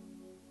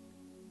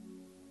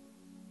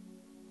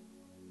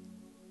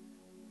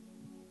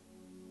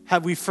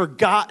 Have we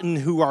forgotten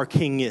who our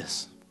king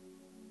is?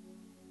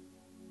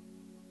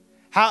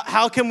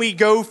 How can we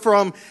go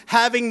from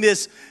having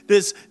this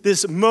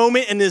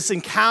moment and this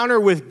encounter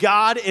with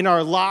God in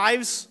our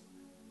lives,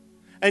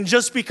 and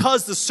just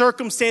because the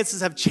circumstances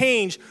have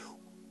changed,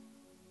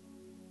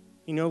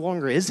 he no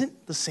longer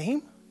isn't the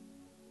same?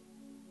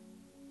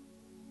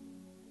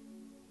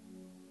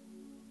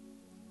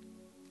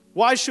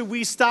 Why should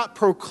we stop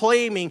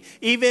proclaiming,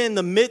 even in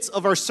the midst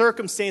of our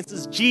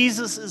circumstances,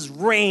 Jesus'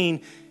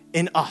 reign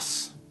in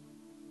us?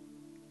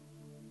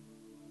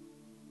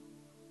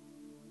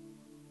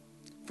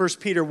 1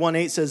 Peter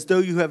 1:8 says, though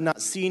you have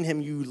not seen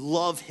him, you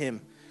love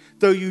him.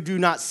 Though you do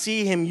not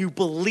see him, you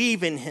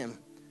believe in him.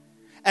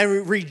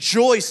 And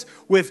rejoice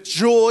with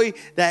joy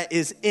that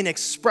is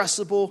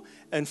inexpressible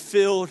and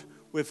filled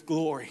with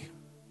glory.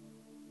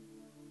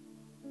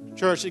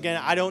 Church,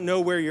 again, I don't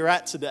know where you're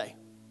at today.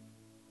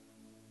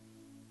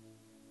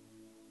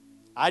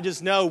 I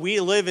just know we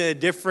live in a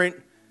different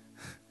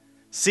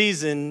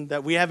season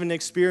that we haven't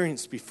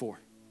experienced before.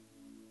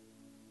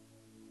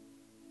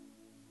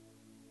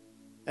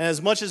 And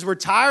as much as we're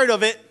tired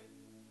of it,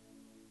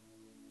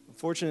 the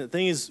unfortunate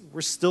thing is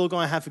we're still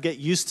going to have to get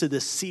used to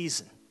this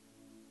season.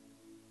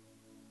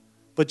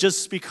 But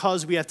just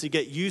because we have to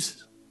get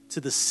used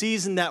to the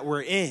season that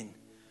we're in,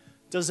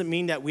 doesn't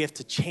mean that we have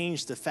to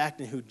change the fact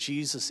in who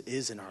Jesus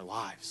is in our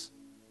lives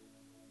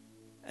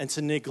and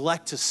to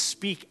neglect to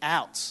speak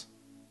out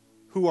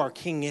who our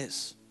King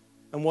is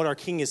and what our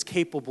King is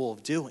capable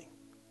of doing.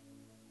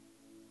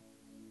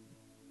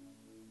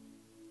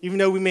 Even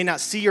though we may not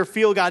see or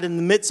feel God in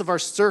the midst of our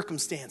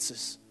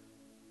circumstances,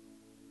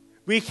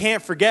 we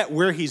can't forget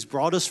where he's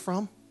brought us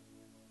from.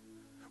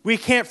 We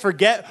can't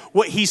forget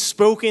what he's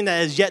spoken that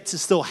has yet to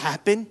still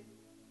happen.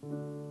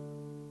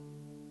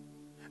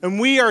 And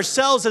we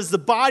ourselves as the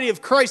body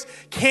of Christ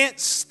can't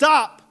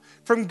stop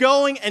from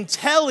going and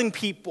telling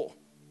people.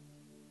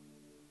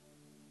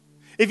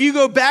 If you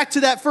go back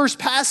to that first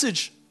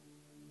passage,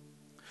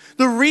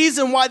 the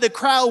reason why the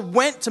crowd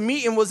went to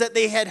meet him was that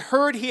they had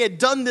heard he had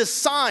done this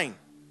sign.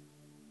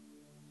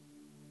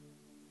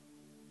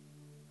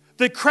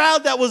 The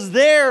crowd that was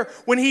there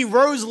when he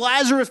rose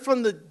Lazarus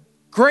from the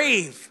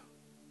grave,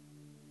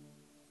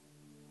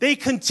 they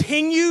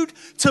continued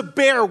to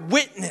bear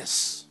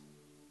witness.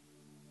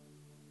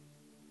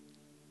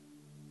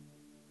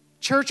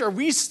 Church, are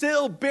we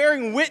still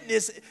bearing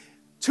witness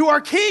to our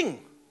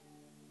King?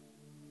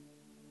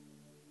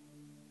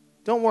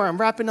 Don't worry, I'm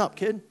wrapping up,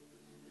 kid.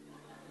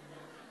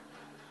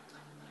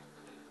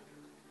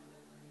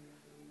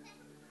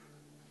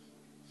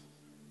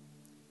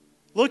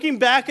 Looking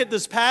back at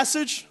this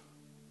passage,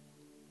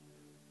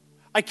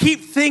 I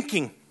keep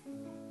thinking,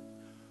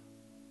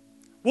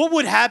 what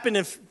would happen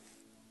if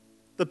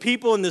the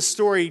people in this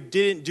story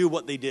didn't do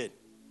what they did?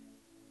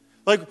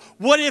 Like,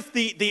 what if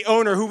the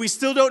owner, who we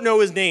still don't know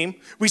his name,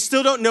 we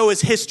still don't know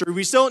his history,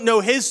 we still don't know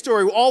his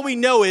story, all we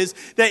know is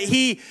that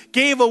he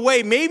gave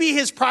away maybe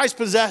his prized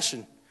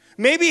possession,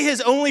 maybe his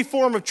only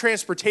form of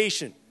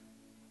transportation.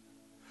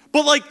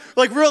 But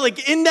really,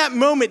 in that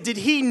moment, did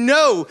he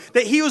know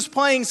that he was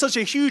playing such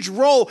a huge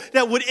role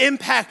that would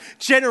impact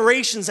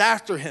generations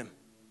after him?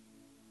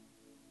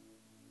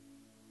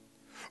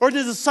 Or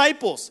the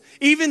disciples,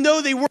 even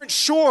though they weren't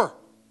sure,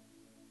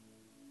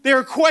 they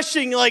were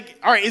questioning, all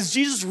right, is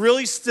Jesus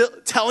really still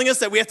telling us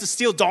that we have to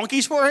steal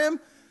donkeys for him?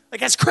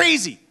 That's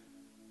crazy.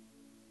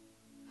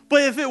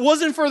 But if it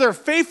wasn't for their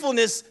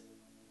faithfulness,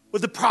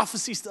 would the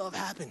prophecy still have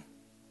happened?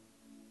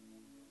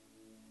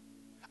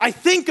 I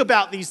think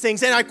about these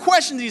things and I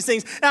question these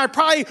things and I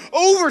probably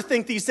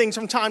overthink these things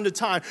from time to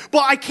time.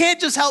 But I can't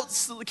just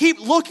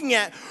keep looking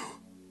at,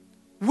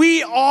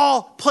 we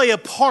all play a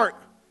part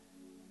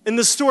in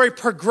the story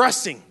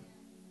progressing.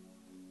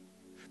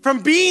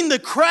 From being the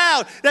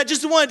crowd that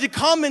just wanted to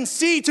come and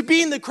see, to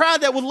being the crowd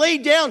that would lay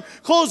down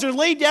clothes or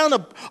lay down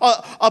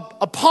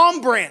a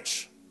palm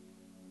branch.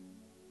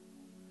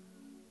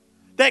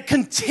 That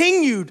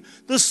continued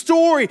the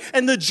story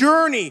and the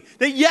journey.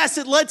 That yes,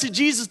 it led to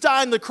Jesus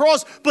dying on the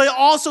cross, but it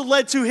also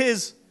led to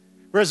his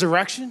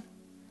resurrection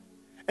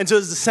and to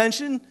his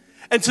ascension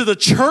and to the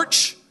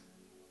church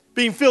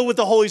being filled with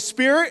the Holy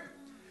Spirit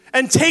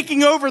and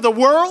taking over the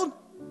world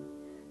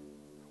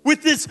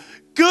with this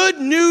good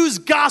news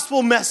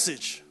gospel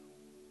message.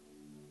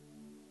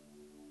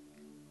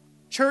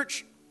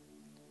 Church,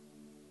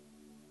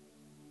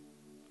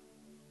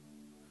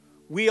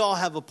 we all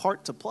have a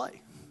part to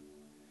play.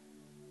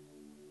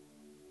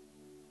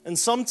 And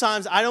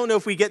sometimes, I don't know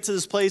if we get to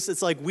this place,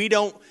 it's like we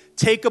don't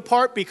take a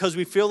part because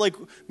we feel like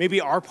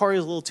maybe our part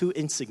is a little too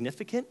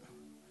insignificant.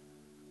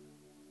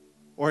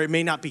 Or it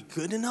may not be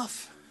good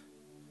enough.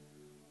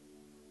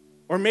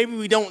 Or maybe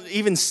we don't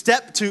even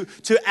step to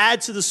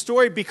add to the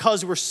story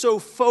because we're so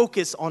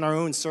focused on our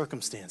own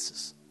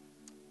circumstances.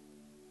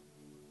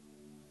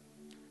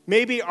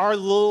 Maybe our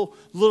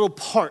little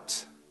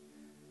part,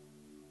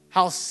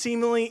 how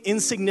seemingly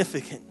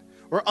insignificant,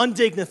 or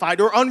undignified,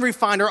 or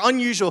unrefined, or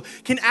unusual,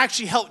 can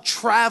actually help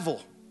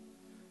travel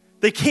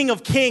the King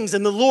of Kings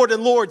and the Lord of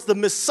Lords, the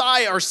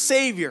Messiah, our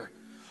Savior,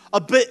 a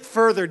bit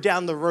further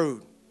down the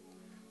road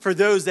for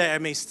those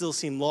that may still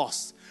seem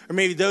lost, or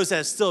maybe those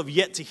that still have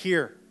yet to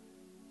hear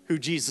who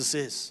Jesus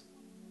is.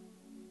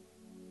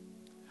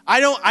 I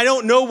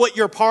don't know what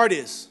your part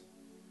is,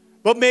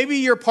 but maybe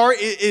your part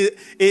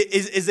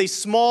is a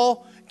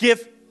small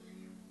gift.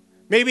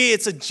 Maybe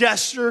it's a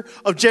gesture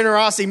of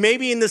generosity.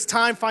 Maybe in this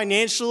time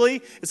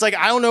financially, it's like,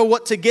 I don't know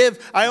what to give.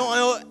 I don't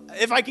know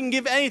if I can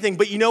give anything,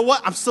 but you know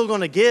what? I'm still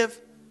going to give.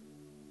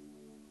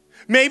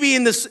 Maybe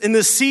in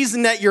this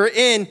season that you're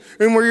in,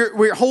 and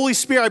where your Holy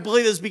Spirit, I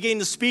believe, is beginning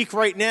to speak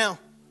right now,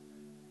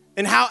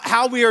 and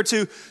how we are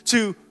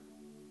to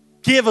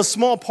give a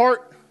small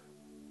part.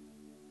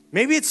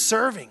 Maybe it's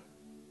serving.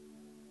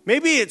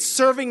 Maybe it's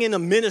serving in a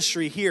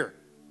ministry here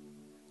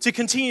to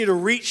continue to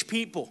reach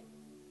people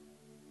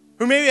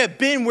who maybe have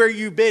been where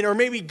you've been, or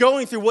maybe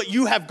going through what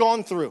you have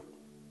gone through.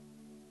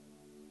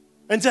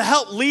 And to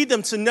help lead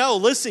them to know,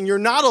 listen, you're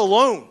not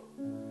alone.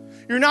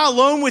 You're not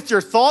alone with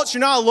your thoughts.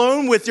 You're not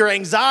alone with your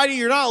anxiety.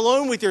 You're not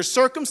alone with your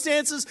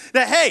circumstances.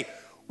 That, hey,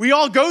 we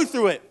all go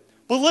through it.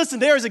 But listen,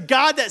 there is a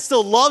God that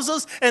still loves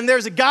us, and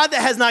there's a God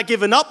that has not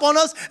given up on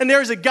us, and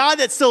there's a God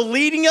that's still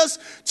leading us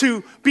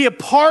to be a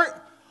part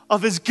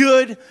of his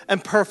good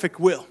and perfect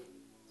will.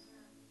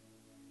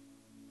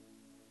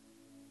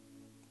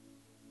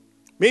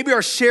 Maybe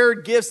our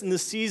shared gifts in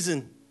this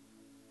season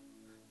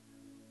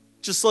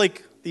Just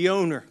like the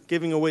owner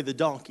giving away the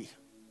donkey,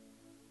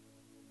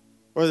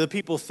 or the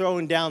people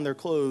throwing down their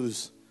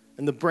clothes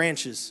and the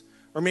branches,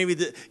 or maybe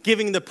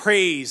giving the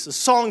praise, a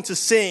song to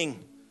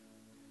sing.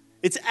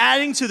 It's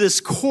adding to this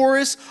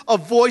chorus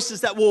of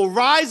voices that will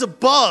rise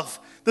above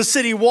the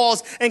city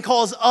walls and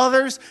cause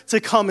others to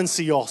come and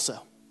see also.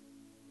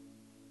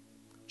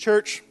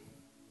 Church,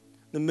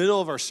 in the middle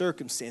of our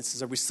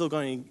circumstances, are we still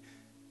going to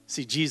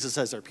see Jesus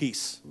as our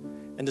peace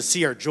and to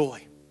see our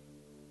joy?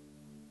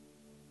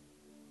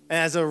 And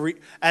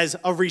as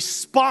a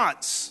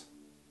response,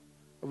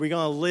 are we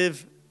going to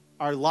live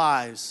our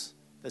lives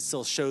that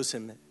still shows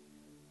him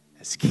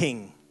as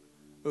king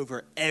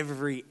over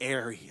every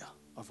area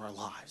of our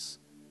lives?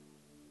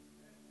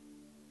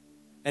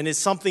 And it's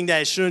something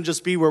that it shouldn't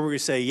just be where we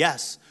say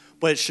yes,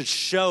 but it should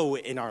show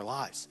in our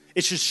lives.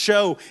 It should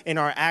show in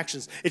our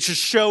actions. It should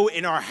show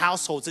in our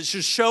households. It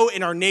should show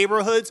in our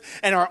neighborhoods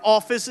and our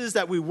offices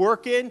that we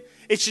work in.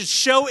 It should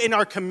show in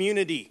our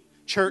community,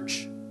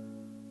 church.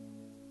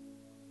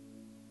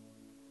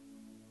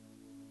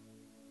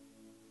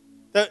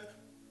 That,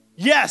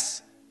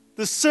 yes,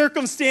 the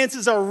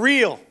circumstances are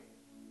real.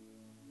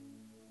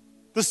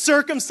 The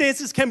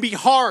circumstances can be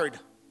hard.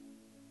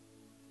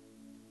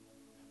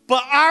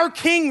 But our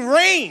King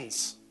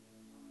reigns.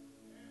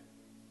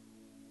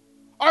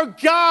 Our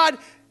God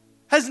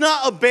has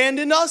not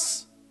abandoned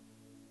us.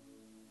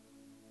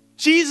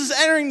 Jesus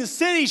entering the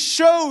city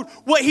showed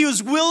what he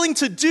was willing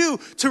to do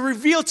to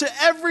reveal to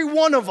every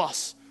one of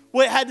us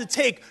what it had to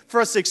take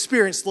for us to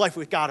experience life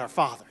with God our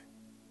Father.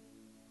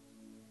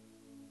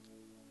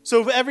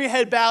 So with every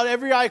head bowed,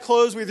 every eye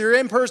closed, whether you're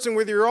in person,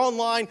 whether you're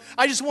online,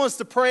 I just want us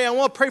to pray. I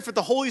want to pray for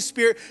the Holy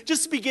Spirit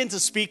just to begin to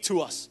speak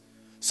to us.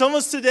 Some of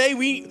us today,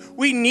 we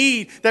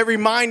need that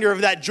reminder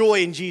of that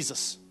joy in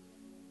Jesus.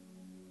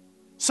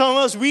 Some of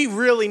us, we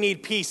really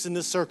need peace in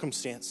this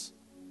circumstance.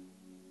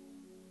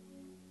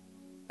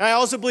 And I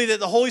also believe that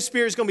the Holy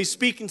Spirit is going to be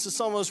speaking to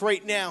some of us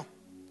right now.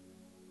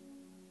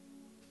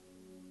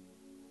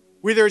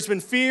 Whether it's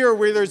been fear or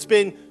whether it's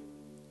been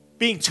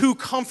being too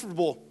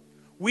comfortable,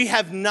 we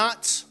have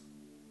not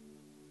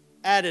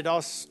added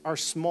our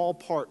small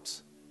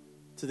part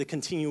to the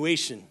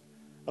continuation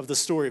of the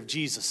story of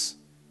Jesus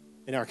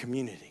in our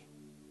community.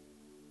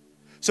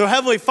 So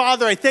Heavenly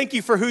Father, I thank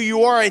you for who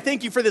you are. I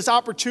thank you for this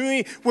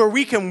opportunity where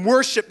we can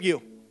worship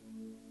you.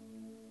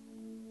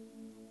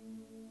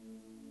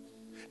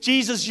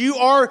 Jesus, you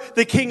are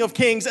the King of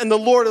Kings and the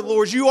Lord of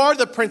Lords. You are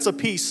the Prince of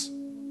Peace.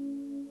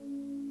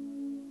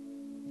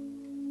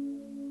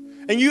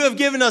 And you have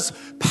given us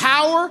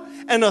power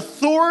and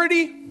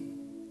authority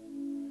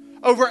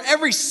over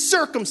every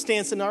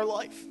circumstance in our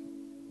life.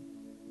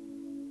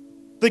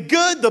 The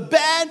good, the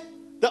bad,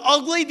 the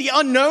ugly, the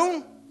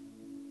unknown.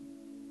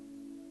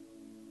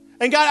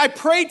 And God, I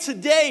pray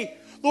today,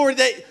 Lord,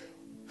 that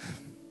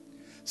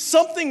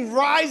something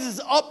rises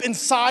up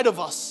inside of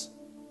us.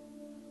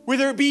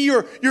 Whether it be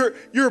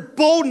your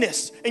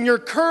boldness and your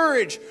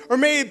courage, or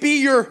may it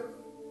be your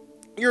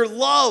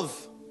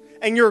love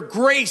and your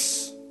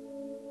grace.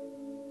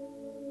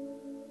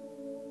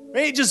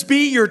 May it just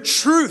be your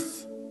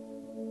truth.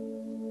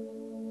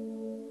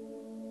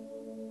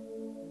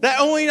 That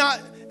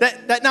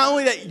not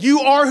only that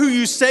you are who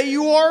you say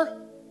you are,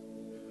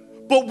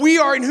 but we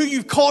are in who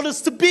you've called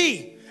us to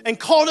be and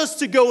called us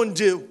to go and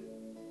do.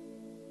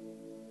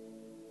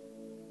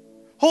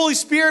 Holy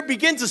Spirit,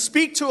 begin to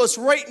speak to us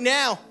right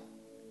now.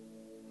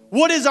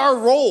 What is our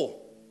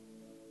role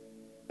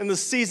in the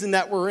season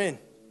that we're in?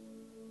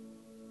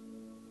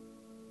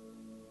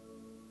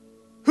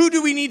 Who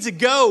do we need to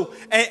go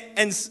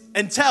and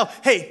tell,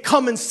 hey,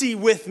 come and see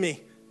with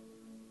me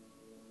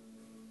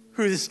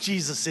who this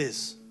Jesus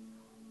is?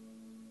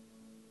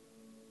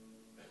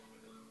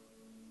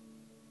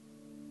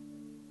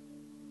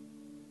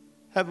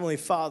 Heavenly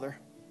Father,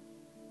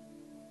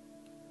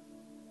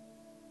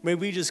 may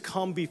we just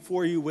come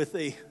before you with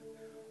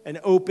an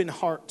open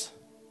heart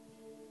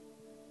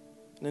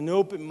and an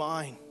open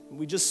mind.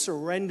 We just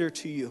surrender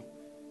to you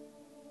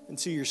and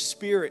to your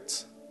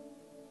Spirit,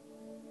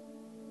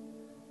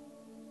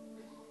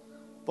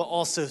 but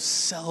also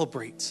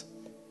celebrate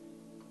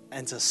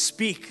and to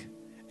speak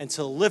and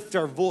to lift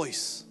our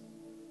voice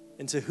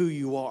into who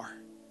you are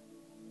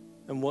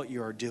and what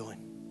you are doing.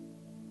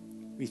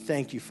 We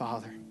thank you,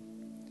 Father.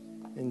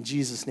 In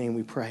Jesus' name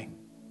we pray.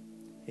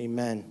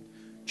 Amen.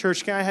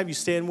 Church, can I have you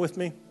stand with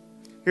me?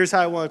 Here's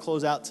how I want to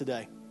close out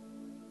today.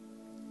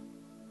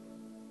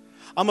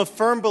 I'm a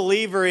firm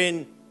believer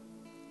in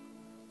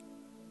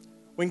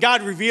when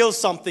God reveals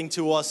something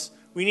to us,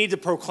 we need to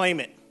proclaim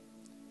it.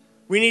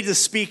 We need to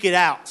speak it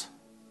out.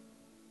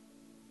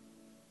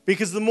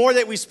 Because the more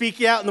that we speak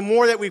it out and the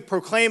more that we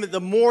proclaim it,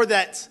 the more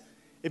that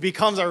it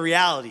becomes our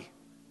reality.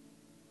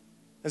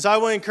 And so I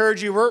want to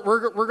encourage you, we're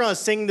going to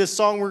sing this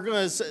song. We're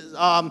going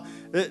to,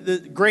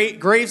 the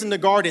Graves in the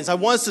Gardens. I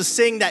want us to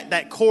sing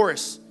that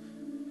chorus.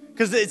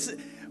 Because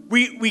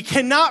we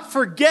cannot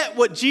forget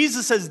what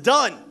Jesus has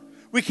done.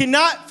 We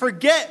cannot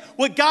forget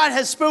what God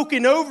has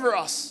spoken over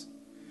us.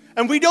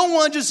 And we don't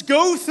want to just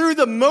go through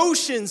the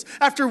motions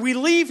after we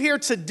leave here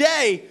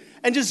today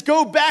and just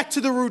go back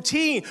to the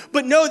routine,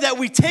 but know that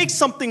we take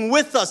something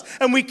with us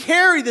and we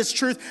carry this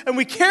truth and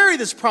we carry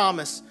this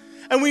promise.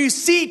 And we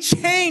see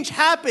change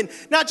happen,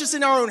 not just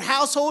in our own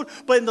household,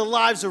 but in the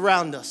lives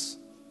around us.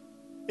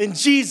 In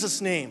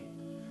Jesus' name.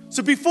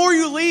 So before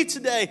you leave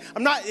today,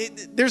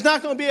 there's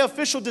not going to be an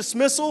official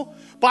dismissal,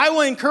 but I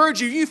will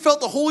encourage you, you felt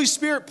the Holy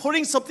Spirit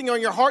putting something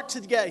on your heart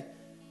today,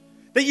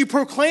 that you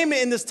proclaim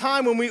it in this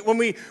time when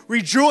we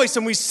rejoice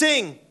and we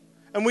sing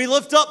and we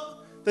lift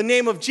up the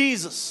name of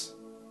Jesus.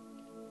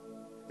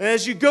 And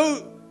as you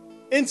go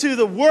into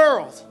the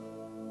world,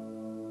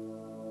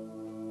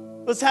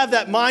 let's have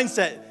that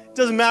mindset. It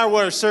doesn't matter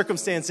what our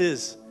circumstance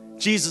is.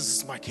 Jesus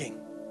is my King.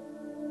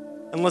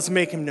 And let's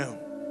make him known.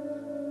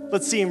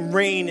 Let's see him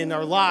reign in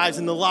our lives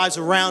and the lives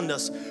around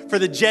us for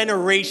the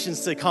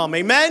generations to come.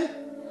 Amen?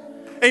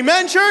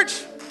 Amen,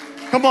 church?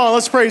 Come on,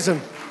 let's praise him.